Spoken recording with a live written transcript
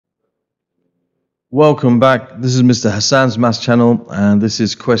Welcome back. This is Mr. Hassan's Maths channel, and this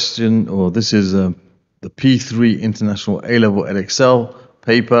is the P3 International A-Level Edexcel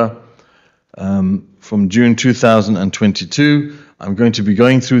paper from June 2022. I'm going to be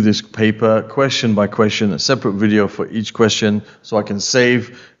going through this paper question by question, a separate video for each question, so I can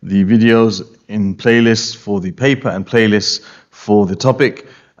save the videos in playlists for the paper and playlists for the topic.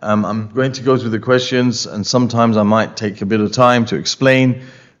 I'm going to go through the questions, and sometimes I might take a bit of time to explain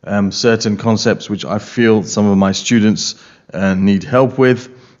certain concepts which I feel some of my students need help with.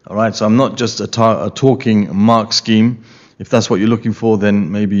 All right, so I'm not just a talking mark scheme. If that's what you're looking for,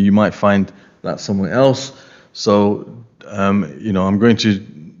 then maybe you might find that somewhere else. So, I'm going to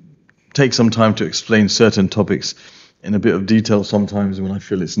take some time to explain certain topics in a bit of detail sometimes when I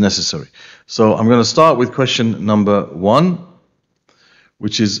feel it's necessary. So I'm going to start with question number 1,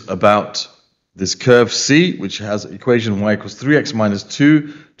 which is about this curve C, which has equation y equals 3x minus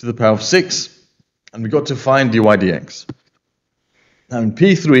 2 to the power of 6, and we've got to find dy dx. Now in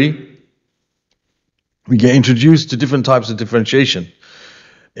P3, we get introduced to different types of differentiation.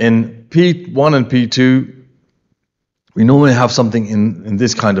 In P1 and P2, we normally have something in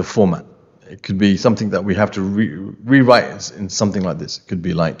this kind of format. It could be something that we have to rewrite in something like this. It could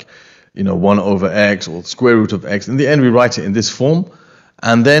be like, 1 over x or square root of x. In the end, we write it in this form.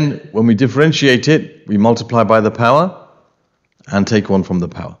 And then when we differentiate it, we multiply by the power and take 1 from the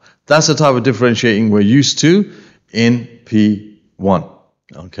power. That's the type of differentiating we're used to in P1,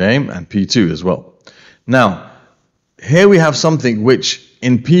 okay, and P2 as well. Now, here we have something which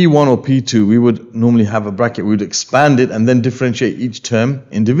in P1 or P2, we would normally have a bracket, we would expand it and then differentiate each term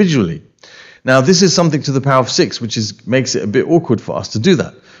individually. Now, this is something to the power of 6, which makes it a bit awkward for us to do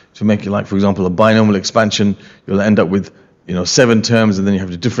that. To make it like, for example, a binomial expansion, you'll end up with 7 terms, and then you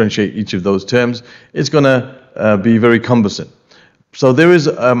have to differentiate each of those terms. It's going to be very cumbersome. So there is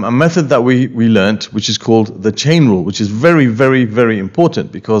a method that we learnt, which is called the chain rule, which is very, very, very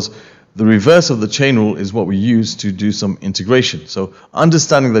important, because the reverse of the chain rule is what we use to do some integration. So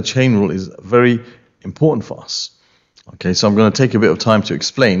understanding the chain rule is very important for us. Okay, so I'm going to take a bit of time to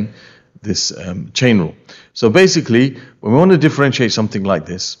explain this chain rule. So basically, when we want to differentiate something like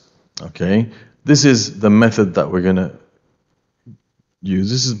this, okay, this is the method that we're going to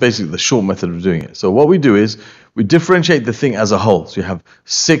use. This is basically the short method of doing it. So what we do is we differentiate the thing as a whole. So you have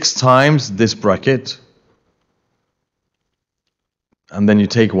 6 times this bracket, and then you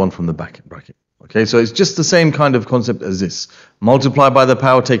take 1 from the bracket. Okay, so it's just the same kind of concept as this. Multiply by the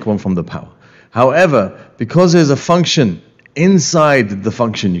power, take 1 from the power. However, because there's a function inside the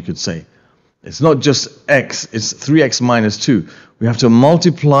function, you could say, it's not just x, it's 3x minus 2. We have to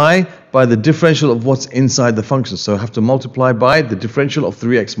multiply by the differential of what's inside the function. So I have to multiply by the differential of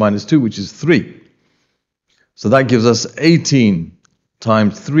 3x minus 2, which is 3. So that gives us 18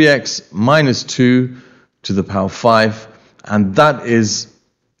 times 3x minus 2 to the power 5. And that is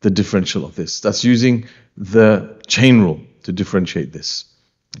the differential of this. That's using the chain rule to differentiate this.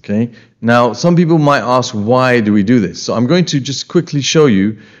 Okay. Now, some people might ask, why do we do this? So I'm going to just quickly show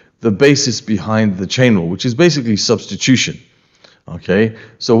you the basis behind the chain rule, which is basically substitution. Okay,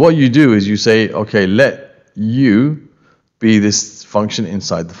 so what you do is you say, okay, let u be this function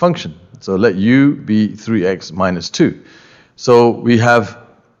inside the function. So let u be 3x minus 2. So we have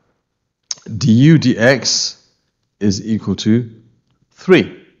du dx is equal to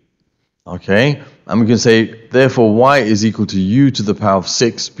 3. Okay, and we can say, therefore, y is equal to u to the power of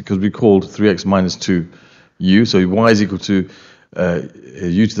 6, because we called 3x minus 2 u. So y is equal to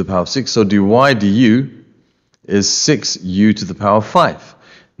u to the power of 6. So dy du is 6u to the power of 5.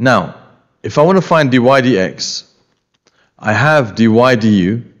 Now, if I want to find dy dx, I have dy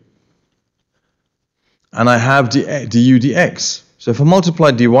du, and I have du dx. So if I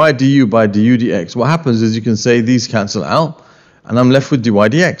multiply dy du by du dx, what happens is you can say these cancel out, and I'm left with dy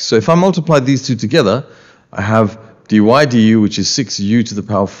dx. So if I multiply these two together, I have dy du, which is 6u to the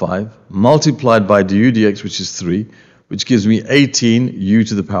power of 5, multiplied by du dx, which is 3, which gives me 18u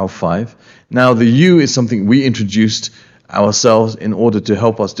to the power of 5. Now, the u is something we introduced ourselves in order to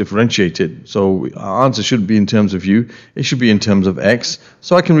help us differentiate it. So our answer shouldn't be in terms of u, it should be in terms of x.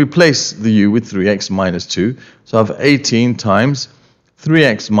 So I can replace the u with 3x minus 2. So I have 18 times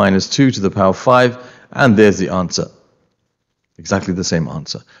 3x minus 2 to the power of 5, and there's the answer. Exactly the same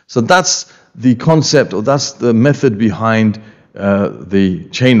answer. So that's the concept, or that's the method behind the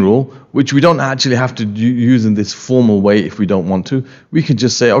chain rule, which we don't actually have to use in this formal way if we don't want to. We can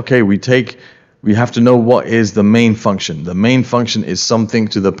just say, okay, we have to know what is the main function. The main function is something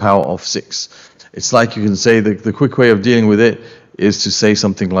to the power of 6. It's like you can say, the quick way of dealing with it is to say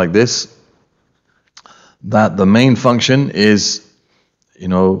something like this, that the main function is,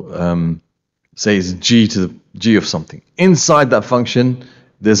 say it's g to the g of something. Inside that function,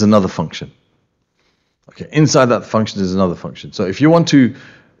 there's another function. Okay, inside that function there's another function. So if you want to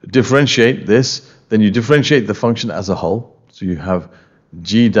differentiate this, then you differentiate the function as a whole. So you have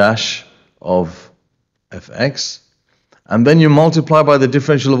g dash of fx, and then you multiply by the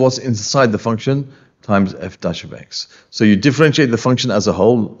differential of what's inside the function times f dash of x. So you differentiate the function as a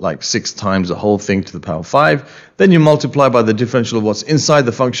whole, like 6 times the whole thing to the power 5. Then you multiply by the differential of what's inside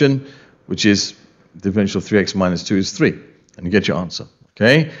the function, which is differential of 3x minus 2 is 3. And you get your answer.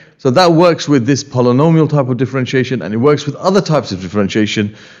 Okay? So that works with this polynomial type of differentiation, and it works with other types of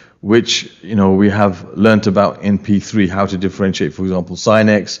differentiation, which, you know, we have learnt about in P3, how to differentiate, for example, sine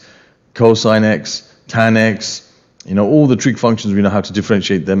x, cosine x, tan x, you know, all the trig functions, we know how to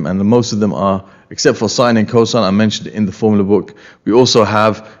differentiate them, and most of them are, except for sine and cosine, I mentioned in the formula book. We also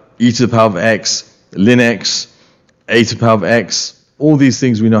have e to the power of x, ln x, a to the power of x. All these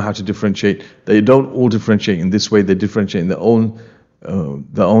things we know how to differentiate. They don't all differentiate in this way. They differentiate in their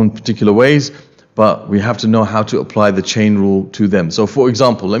own particular ways, but we have to know how to apply the chain rule to them. So, for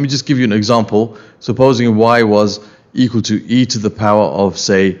example, let me just give you an example. Supposing y was equal to e to the power of,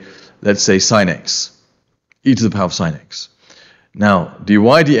 say, let's say sine x. E to the power of sine x. Now, dy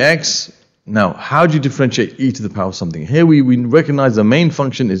dx, now how do you differentiate e to the power of something? Here we recognize the main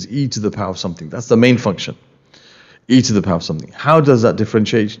function is e to the power of something. That's the main function, e to the power of something. How does that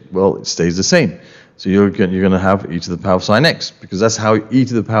differentiate? Well, it stays the same. So you're going to have e to the power of sine x, because that's how e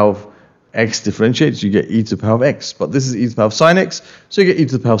to the power of x differentiates. You get e to the power of x. But this is e to the power of sine x, so you get e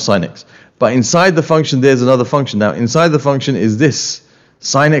to the power of sine x. But inside the function, there's another function. Now, inside the function is this.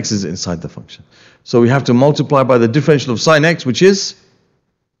 Sine x is inside the function. So we have to multiply by the differential of sine x, which is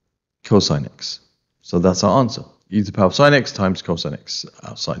cosine x. So that's our answer. E to the power of sine x times cosine x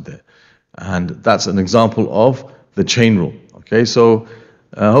outside there. And that's an example of the chain rule. Okay, so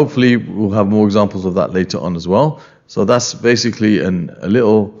hopefully we'll have more examples of that later on as well. So that's basically a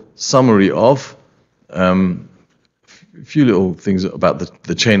little summary of a few little things about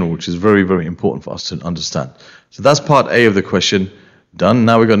the chain rule, which is very, very important for us to understand. So that's part A of the question done.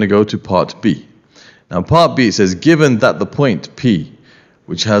 Now we're going to go to part B. Now, part B says, given that the point P,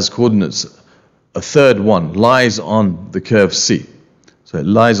 which has coordinates a third one, lies on the curve C. So it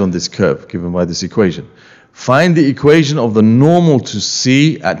lies on this curve given by this equation. Find the equation of the normal to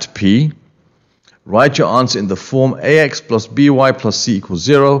C at P. Write your answer in the form ax plus by plus c equals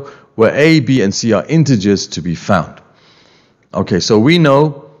 0, where a, b, and c are integers to be found. Okay, so we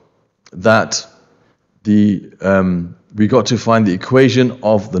know that we got to find the equation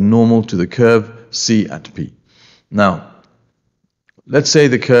of the normal to the curve C at P. Now, let's say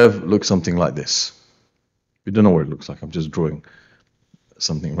the curve looks something like this. We don't know what it looks like. I'm just drawing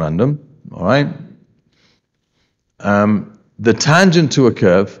something random. All right. The tangent to a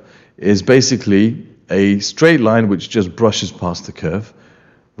curve is basically a straight line which just brushes past the curve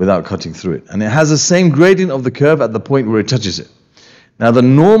without cutting through it. And it has the same gradient of the curve at the point where it touches it. Now, the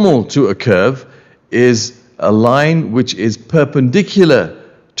normal to a curve is a line which is perpendicular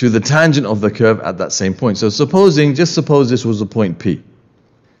to the tangent of the curve at that same point. So just suppose this was the point P.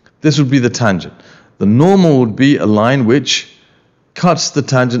 This would be the tangent. The normal would be a line which cuts the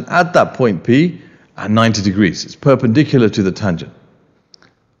tangent at that point P at 90 degrees. It's perpendicular to the tangent.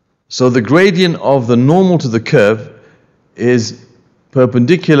 So the gradient of the normal to the curve is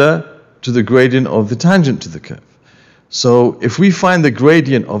perpendicular to the gradient of the tangent to the curve. So if we find the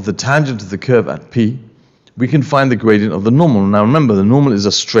gradient of the tangent to the curve at P, we can find the gradient of the normal. Now remember, the normal is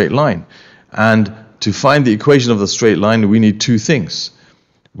a straight line. And to find the equation of the straight line, we need two things.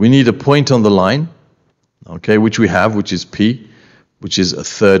 We need a point on the line, okay, which we have, which is P, which is a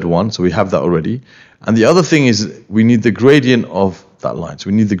third one, so we have that already. And the other thing is we need the gradient of that line. So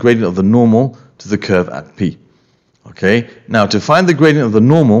we need the gradient of the normal to the curve at P. Okay, now to find the gradient of the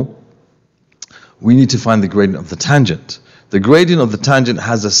normal, we need to find the gradient of the tangent. The gradient of the tangent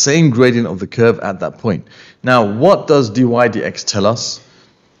has the same gradient of the curve at that point. Now, what does dy dx tell us?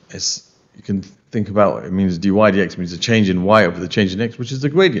 You can think about, it means dy dx means the change in y over the change in x, which is the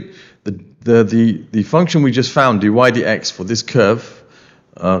gradient. The function we just found, dy dx, for this curve,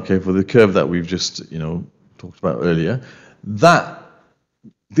 okay, for the curve that we've just, talked about earlier,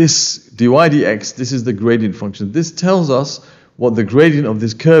 this dy dx, this is the gradient function. This tells us what the gradient of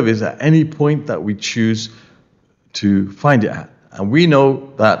this curve is at any point that we choose to find it at. And we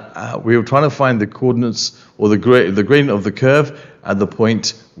know that we were trying to find the coordinates or the gradient of the curve at the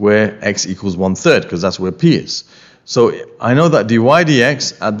point where x equals 1/3, because that's where P is. So I know that dy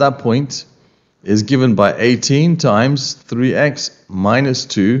dx at that point is given by 18 times 3x minus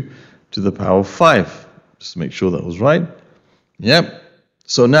 2 to the power of 5. Just to make sure that was right. Yep.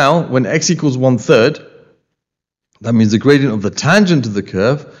 So now, when x equals 1/3, that means the gradient of the tangent to the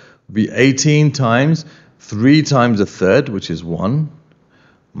curve will be 18 times 3 times a third, which is 1,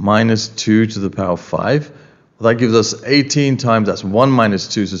 minus 2 to the power 5. Well, that gives us 18 times, that's 1 minus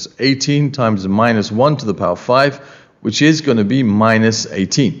 2, so it's 18 times minus 1 to the power 5, which is going to be minus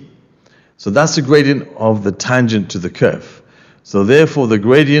 18. So that's the gradient of the tangent to the curve. So therefore, the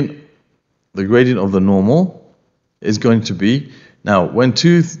gradient of the normal is going to be, now when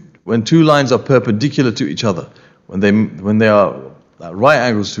two lines are perpendicular to each other, when they are at right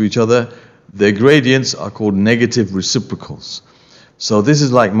angles to each other, their gradients are called negative reciprocals. So this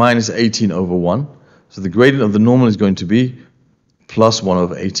is like minus 18 over 1. So the gradient of the normal is going to be plus 1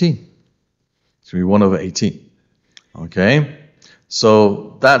 over 18. It's going to be 1 over 18. Okay?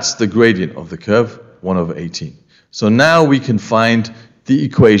 So that's the gradient of the curve, 1 over 18. So now we can find the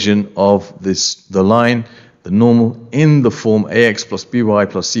equation of the line, the normal, in the form ax plus by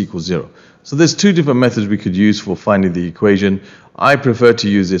plus c equals 0. So there's two different methods we could use for finding the equation. I prefer to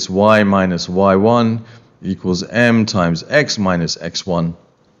use this y minus y1 equals m times x minus x1.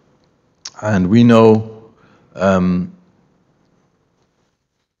 And we know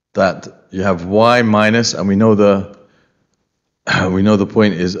that you have y minus, and we know the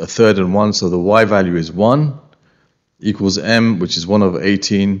point is 1/3 and 1, so the y value is 1 equals m, which is 1 over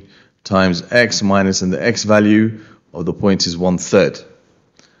 18 times x minus, and the x value of the point is 1/3.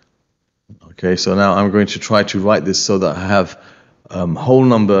 Okay, so now I'm going to try to write this so that I have whole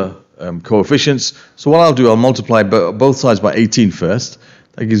number coefficients. So what I'll do, I'll multiply both sides by 18 first.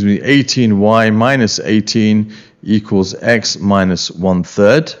 That gives me 18y minus 18 equals x minus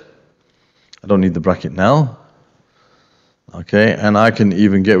 1/3. I don't need the bracket now. Okay, and I can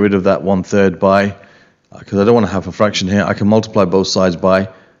even get rid of that 1/3 by, because I don't want to have a fraction here, I can multiply both sides by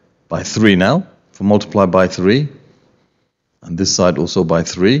 3 now. So multiply by 3, and this side also by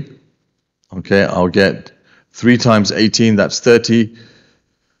 3. Okay, I'll get 3 times 18, that's 30.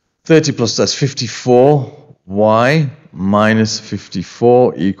 30 plus that's 54. Y minus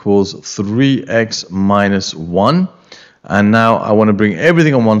 54 equals 3x minus 1. And now I want to bring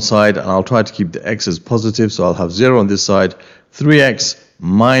everything on one side, and I'll try to keep the x's positive, so I'll have 0 on this side. 3x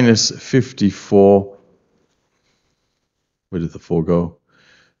minus 54. Where did the 4 go?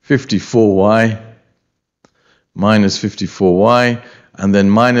 54y minus 54y, and then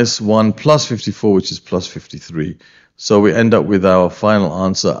minus 1 plus 54, which is plus 53. So we end up with our final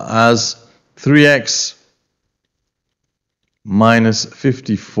answer as 3x minus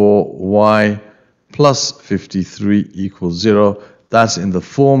 54y plus 53 equals 0. That's in the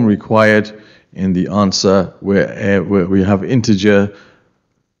form required in the answer where we have integer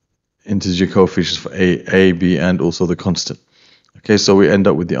coefficients for a, b, and also the constant. Okay, so we end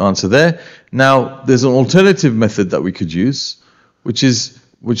up with the answer there. Now, there's an alternative method that we could use, which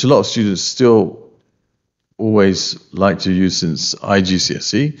a lot of students still always like to use since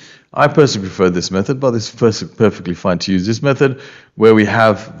IGCSE. I personally prefer this method, but it's perfectly fine to use this method where we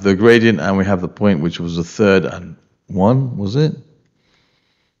have the gradient and we have the point, which was 1/3 and 1, was it?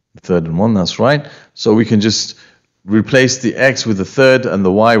 1/3 and 1, that's right. So we can just replace the x with 1/3 and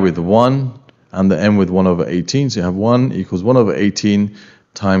the y with 1 and the m with 1 over 18. So you have 1 equals 1 over 18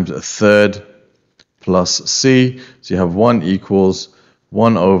 times 1/3 plus c. So you have 1 equals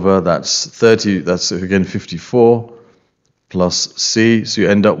 1 over, that's 30, that's again 54, plus c. So you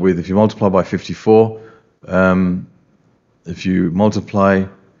end up with, if you multiply by 54, if you multiply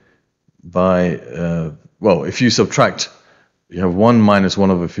by, if you subtract, you have 1 minus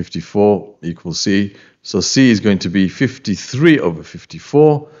 1 over 54 equals c. So c is going to be 53 over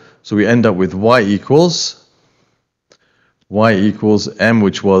 54. So we end up with y equals m,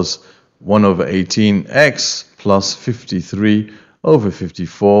 which was 1 over 18x plus 53 over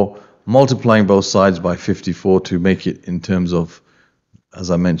 54, multiplying both sides by 54 to make it in terms of, as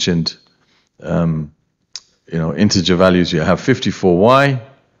I mentioned, integer values. You have 54y,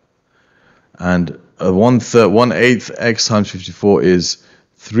 and 1/8 x times 54 is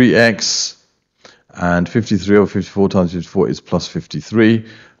 3x, and 53 over 54 times 54 is plus 53.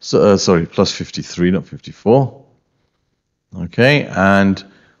 So plus 53, not 54. Okay, and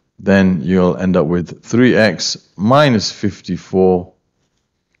then you'll end up with 3x minus 54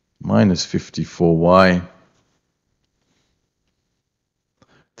 minus 54y.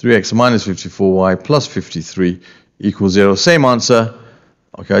 3x minus 54y plus 53 equals 0. Same answer.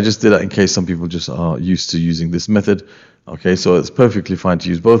 Okay, I just did that in case some people just are used to using this method. Okay, so it's perfectly fine to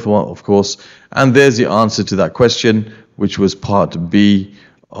use both, of course. And there's the answer to that question, which was part B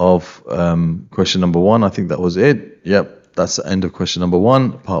of question number 1. I think that was it. Yep. That's the end of question number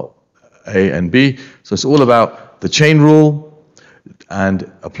 1, part A and B. So it's all about the chain rule,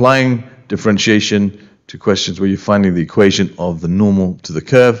 and applying differentiation to questions where you're finding the equation of the normal to the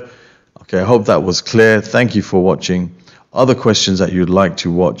curve. Okay, I hope that was clear. Thank you for watching. Other questions that you'd like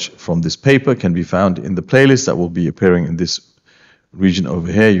to watch from this paper can be found in the playlist that will be appearing in this region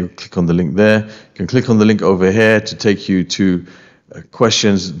over here. You click on the link there. You can click on the link over here to take you to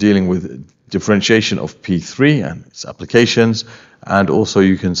questions dealing with differentiation of P3 and its applications. And also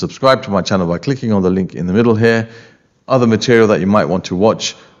you can subscribe to my channel by clicking on the link in the middle here. Other material that you might want to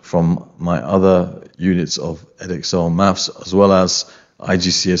watch from my other units of Edexcel Maths as well as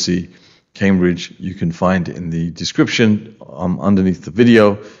IGCSE Cambridge, you can find in the description underneath the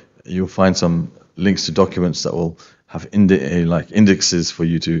video. You'll find some links to documents that will have indexes for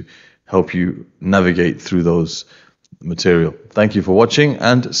you to help you navigate through those material. Thank you for watching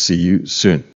and see you soon.